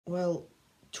Well,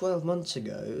 12 months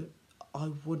ago, I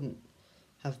wouldn't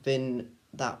have been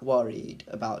that worried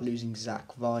about losing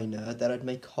Zak Vyner that I'd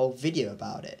make a whole video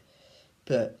about it.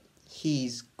 But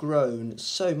he's grown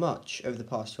so much over the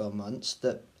past 12 months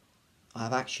that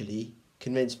I've actually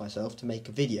convinced myself to make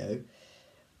a video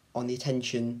on the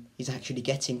attention he's actually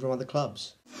getting from other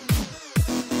clubs.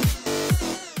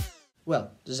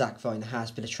 Well, Zak Vyner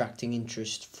has been attracting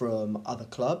interest from other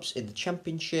clubs in the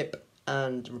Championship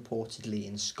and reportedly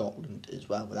in Scotland as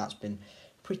well, but that's been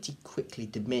pretty quickly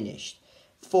diminished.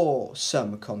 For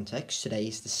some context, today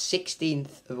is the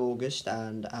 16th of August,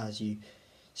 and as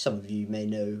some of you may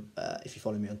know if you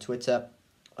follow me on Twitter,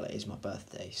 well, it is my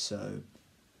birthday, so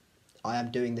I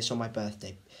am doing this on my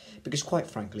birthday because, quite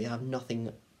frankly, I have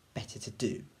nothing better to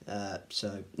do.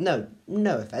 So no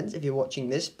offence if you're watching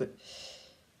this, but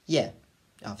yeah,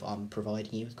 I'm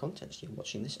providing you with content, so you're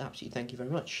watching this. Absolutely, thank you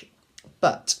very much.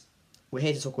 But we're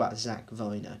here to talk about Zak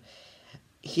Vyner.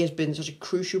 He has been such a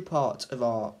crucial part of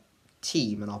our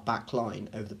team and our back line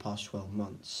over the past 12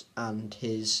 months, and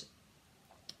his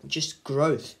just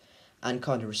growth and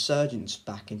kind of resurgence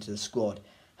back into the squad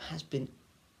has been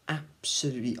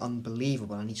absolutely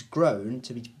unbelievable, and he's grown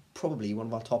to be probably one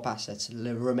of our top assets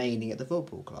remaining at the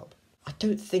football club. I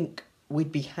don't think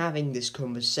we'd be having this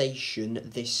conversation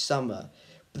this summer,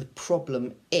 but the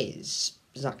problem is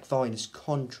Zak Vyner's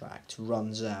contract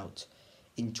runs out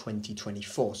in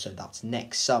 2024, so that's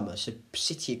next summer. So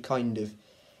City are kind of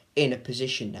in a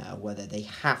position now whether they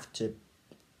have to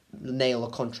nail a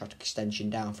contract extension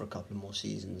down for a couple of more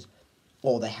seasons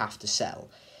or they have to sell.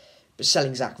 But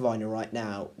selling Zak Vyner right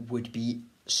now would be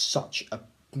such a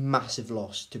massive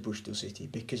loss to Bristol City,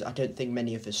 because I don't think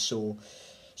many of us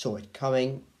saw it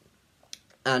coming,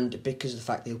 and because of the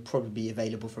fact they'll probably be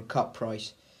available for a cut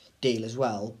price deal as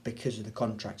well because of the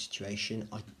contract situation.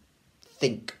 I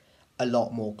think a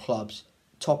lot more clubs,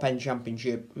 top end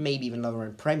Championship, maybe even lower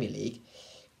end Premier League,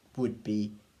 would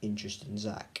be interested in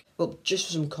Zak. Well, just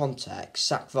for some context,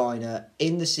 Zak Vyner,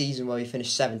 in the season where he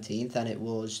finished 17th, and it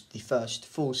was the first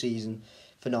full season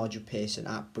for Nigel Pearson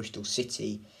at Bristol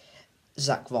City,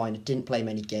 Zak Vyner didn't play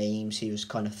many games. He was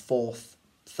kind of fourth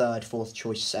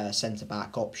choice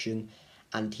centre-back option,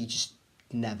 and he just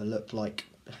never looked like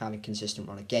having a consistent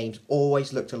run of games.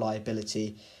 Always looked a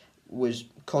liability, was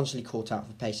constantly caught out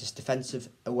for pace. His defensive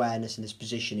awareness and his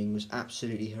positioning was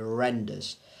absolutely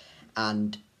horrendous,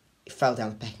 and fell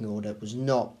down the pecking order, was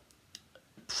not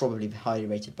probably highly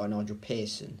rated by Nigel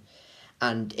Pearson,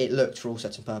 and it looked, for all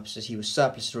intents and purposes, he was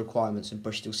surplus to requirements in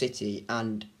Bristol City,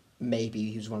 and maybe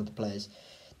he was one of the players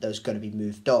that was going to be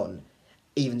moved on.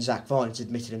 Even Zak Vyner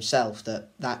admitted himself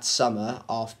that summer,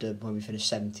 after when we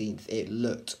finished 17th, it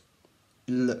looked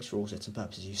for all intents and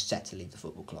purposes he was set to leave the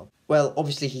football club. Well,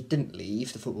 obviously he didn't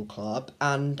leave the football club,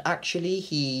 and actually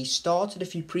he started a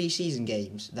few pre-season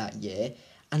games that year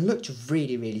and looked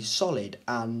really, really solid,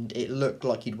 and it looked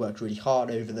like he'd worked really hard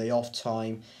over the off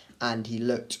time, and he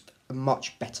looked a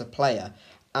much better player,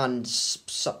 and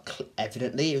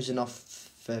evidently it was enough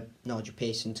for Nigel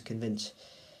Pearson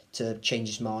to change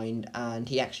his mind, and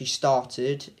he actually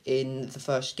started in the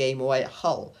first game away at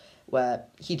Hull, where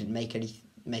he didn't make any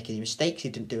mistakes, he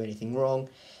didn't do anything wrong.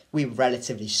 We were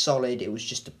relatively solid. It was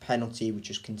just a penalty which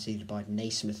was conceded by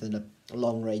Naismith and a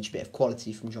long-range bit of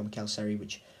quality from John McElserry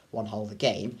which won Hull the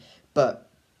game. But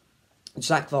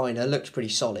Zak Vyner looked pretty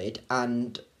solid,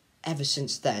 and ever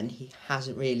since then he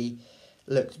hasn't really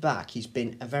looked back. He's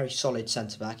been a very solid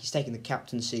centre-back. He's taken the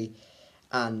captaincy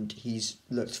and he's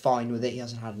looked fine with it. He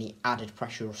hasn't had any added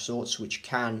pressure of sorts, which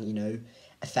can,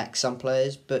 affect some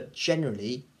players, but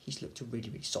generally he's looked a really,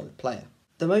 really solid player.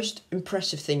 The most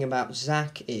impressive thing about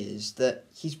Zak is that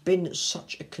he's been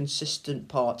such a consistent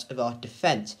part of our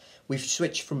defence. We've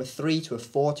switched from a 3 to a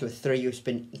 4 to a 3, which has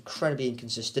been incredibly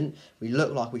inconsistent. We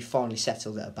look like we finally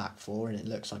settled at a back four, and it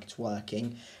looks like it's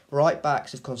working. Right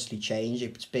backs have constantly changed.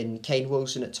 It's been Kane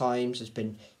Wilson at times, it's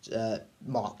been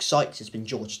Mark Sykes, it's been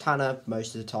George Tanner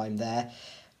most of the time there.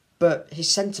 But his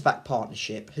centre-back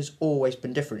partnership has always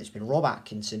been different. It's been Rob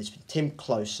Atkinson, it's been Tim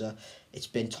Closer, it's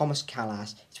been Thomas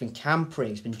Callas, it's been Cam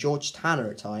Pring, it's been George Tanner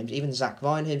at times. Even Zak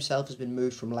Vyner himself has been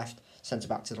moved from left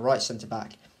centre-back to the right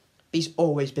centre-back. He's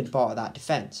always been part of that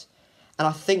defence. And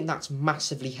I think that's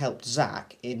massively helped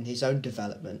Zak in his own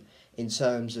development in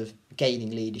terms of gaining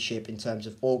leadership, in terms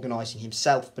of organising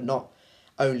himself, but not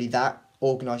only that,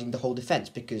 organising the whole defence,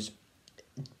 because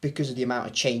of the amount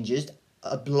of changes,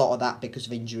 a lot of that because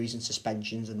of injuries and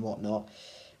suspensions and whatnot,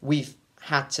 we've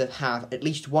had to have at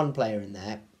least one player in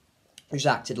there who's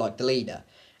acted like the leader,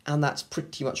 and that's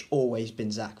pretty much always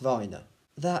been Zak Vyner.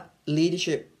 That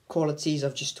leadership qualities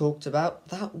I've just talked about,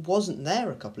 that wasn't there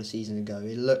a couple of seasons ago.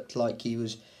 It looked like he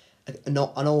was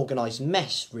not an organised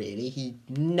mess, really. He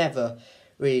never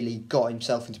really got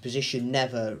himself into position,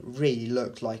 never really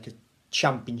looked like a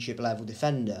championship level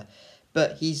defender.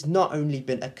 But he's not only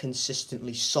been a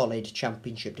consistently solid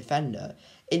championship defender,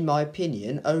 in my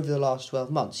opinion, over the last 12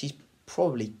 months, he's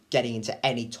probably getting into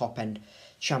any top end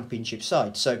championship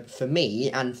side. So for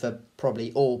me, and for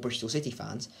probably all Bristol City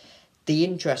fans, the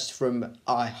interest from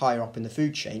higher up in the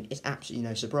food chain is absolutely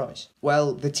no surprise.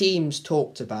 Well, the teams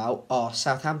talked about are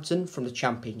Southampton from the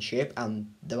Championship,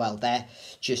 and they're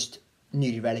just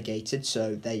newly relegated,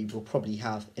 so they will probably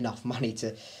have enough money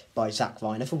to buy Zak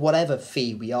Vyner for whatever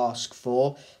fee we ask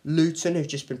for. Luton, who've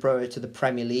just been promoted to the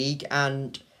Premier League,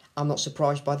 and I'm not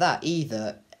surprised by that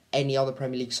either. Any other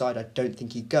Premier League side, I don't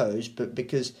think he goes, but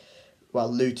because,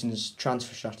 well, Luton's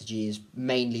transfer strategy has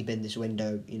mainly been this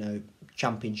window,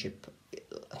 Championship,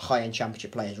 high-end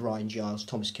Championship players, Ryan Giles,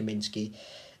 Thomas Kaminski,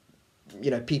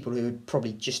 people who would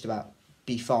probably just about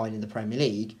be fine in the Premier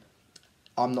League.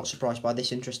 I'm not surprised by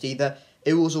this interest either.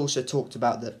 It was also talked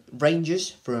about that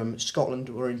Rangers from Scotland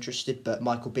were interested, but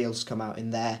Michael Beale's come out in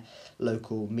their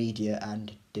local media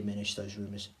and diminished those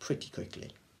rumours pretty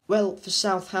quickly. Well, for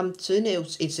Southampton,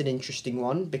 it's an interesting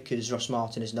one because Ross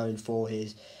Martin is known for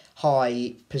his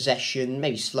high possession,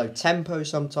 maybe slow tempo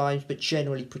sometimes, but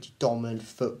generally pretty dominant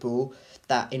football.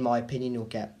 That, in my opinion, will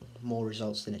get more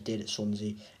results than it did at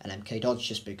Swansea and MK Dons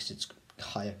just because it's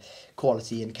higher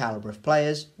quality and calibre of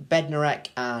players. Bednarek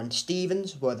and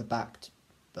Stevens were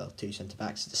two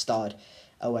centre-backs that started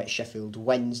away at Sheffield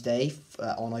Wednesday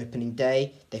on opening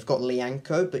day. They've got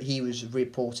Lianco, but he was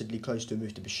reportedly close to a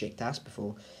move to Besiktas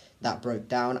before that broke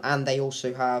down. And they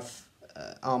also have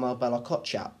Armel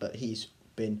Bella-Kotchap, but he's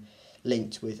been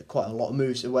linked with quite a lot of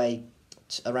moves away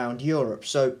around Europe.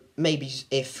 So maybe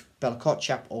if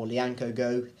Bella-Kotchap or Lianco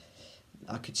go,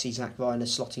 I could see Zak Vyner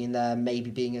slotting in there,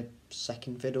 maybe being a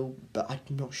second fiddle, but I'm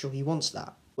not sure he wants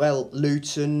that. Well,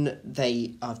 Luton,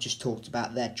 I've just talked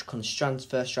about their kind of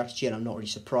transfer strategy, and I'm not really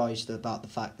surprised about the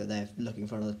fact that they're looking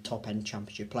for another top-end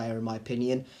Championship player, in my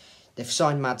opinion. They've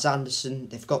signed Mads Andersen,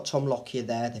 they've got Tom Lockyer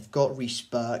there, they've got Reece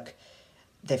Burke,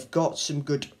 they've got some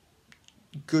good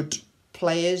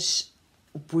players.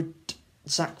 Would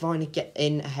Zak Vyner get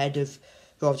in ahead of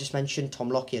who I've just mentioned? Tom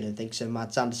Lockyer, I don't think so.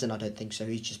 Mads Andersen, I don't think so.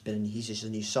 He's just a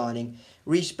new signing.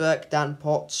 Reece Burke, Dan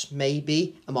Potts,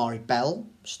 maybe. Amari Bell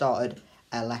started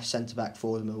a left centre-back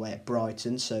for them away at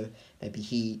Brighton, so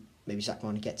maybe Zak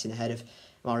Vyner gets in ahead of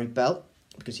Amari Bell,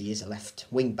 because he is a left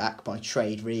wing-back by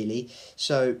trade, really.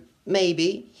 So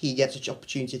maybe he gets an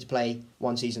opportunity to play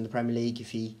one season in the Premier League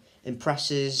if he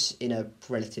impresses in a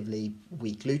relatively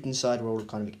weak Luton side. We're all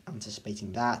kind of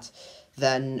anticipating that.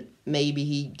 Then maybe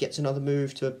he gets another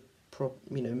move to a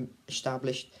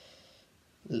established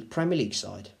Premier League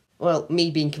side. Well, me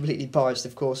being completely biased,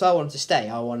 of course, I want him to stay.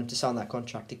 I want him to sign that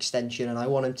contract extension, and I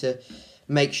want him to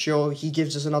make sure he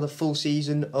gives us another full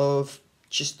season of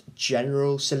just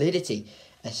general solidity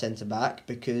as centre-back,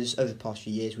 because over the past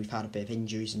few years we've had a bit of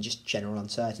injuries and just general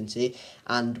uncertainty,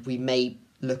 and we may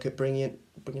look at bringing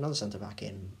another centre-back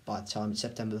in. By the time it's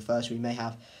September the 1st, we may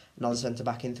have another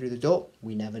centre-back in through the door.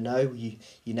 We never know. You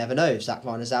never know. If Zak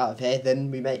Vyner's out of here,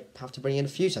 then we may have to bring in a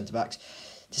few centre-backs,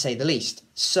 to say the least.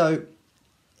 So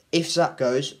if Zak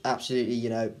goes,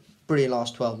 absolutely, brilliant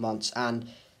last 12 months. And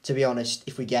to be honest,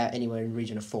 if we get anywhere in the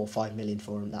region of 4 or 5 million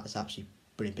for him, that's absolutely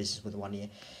brilliant business with 1 year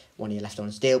left on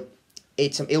his deal.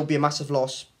 It'll be a massive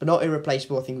loss, but not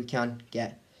irreplaceable. I think we can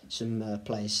get some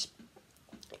players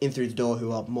in through the door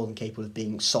who are more than capable of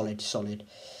being solid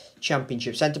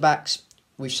Championship centre-backs.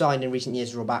 We've signed in recent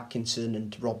years Rob Atkinson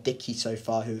and Rob Dickie so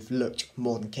far, who've looked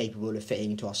more than capable of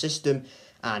fitting into our system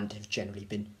and have generally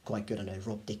been quite good. I know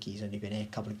Rob Dickie's only been here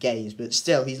a couple of games, but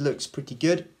still, he looks pretty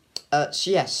good.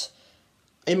 So yes,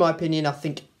 in my opinion, I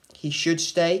think he should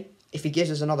stay. If he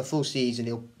gives us another full season,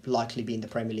 he'll likely be in the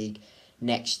Premier League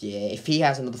next year. If he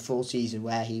has another full season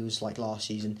where he was like last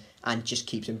season and just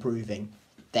keeps improving,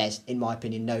 there's, in my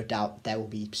opinion, no doubt there will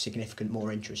be significant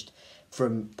more interest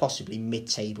from possibly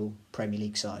mid-table Premier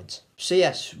League sides. So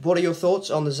yes, what are your thoughts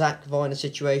on the Zak Vyner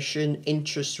situation?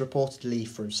 Interest reportedly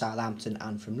from Southampton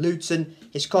and from Luton.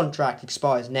 His contract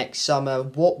expires next summer.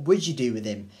 What would you do with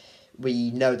him?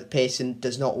 We know that Pearson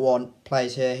does not want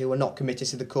players here who are not committed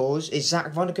to the cause. Is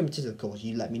Zak Vyner committed to the cause?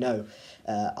 You let me know.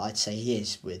 I'd say he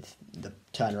is, with the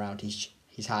turnaround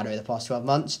he's had over the past 12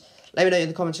 months. Let me know in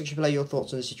the comment section below your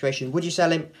thoughts on the situation. Would you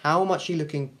sell him? How much are you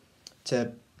looking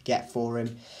to get for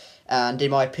him? And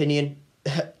in my opinion,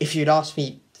 if you'd asked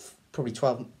me probably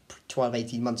 12,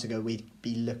 18 months ago, we'd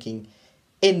be looking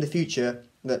in the future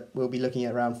that we'll be looking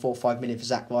at around 4 or 5 million for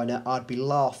Zak Vyner, I'd be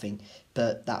laughing,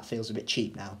 but that feels a bit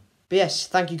cheap now. But yes,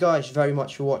 thank you guys very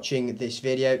much for watching this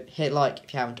video. Hit like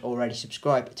if you haven't already,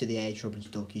 subscribe to the AH Robins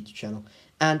Talk YouTube channel,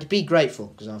 and be grateful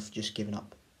because I've just given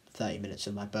up 30 minutes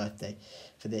of my birthday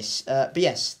for this. But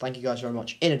yes, thank you guys very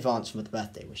much in advance for the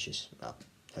birthday wishes. Well,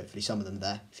 hopefully some of them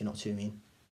there, if you're not too mean.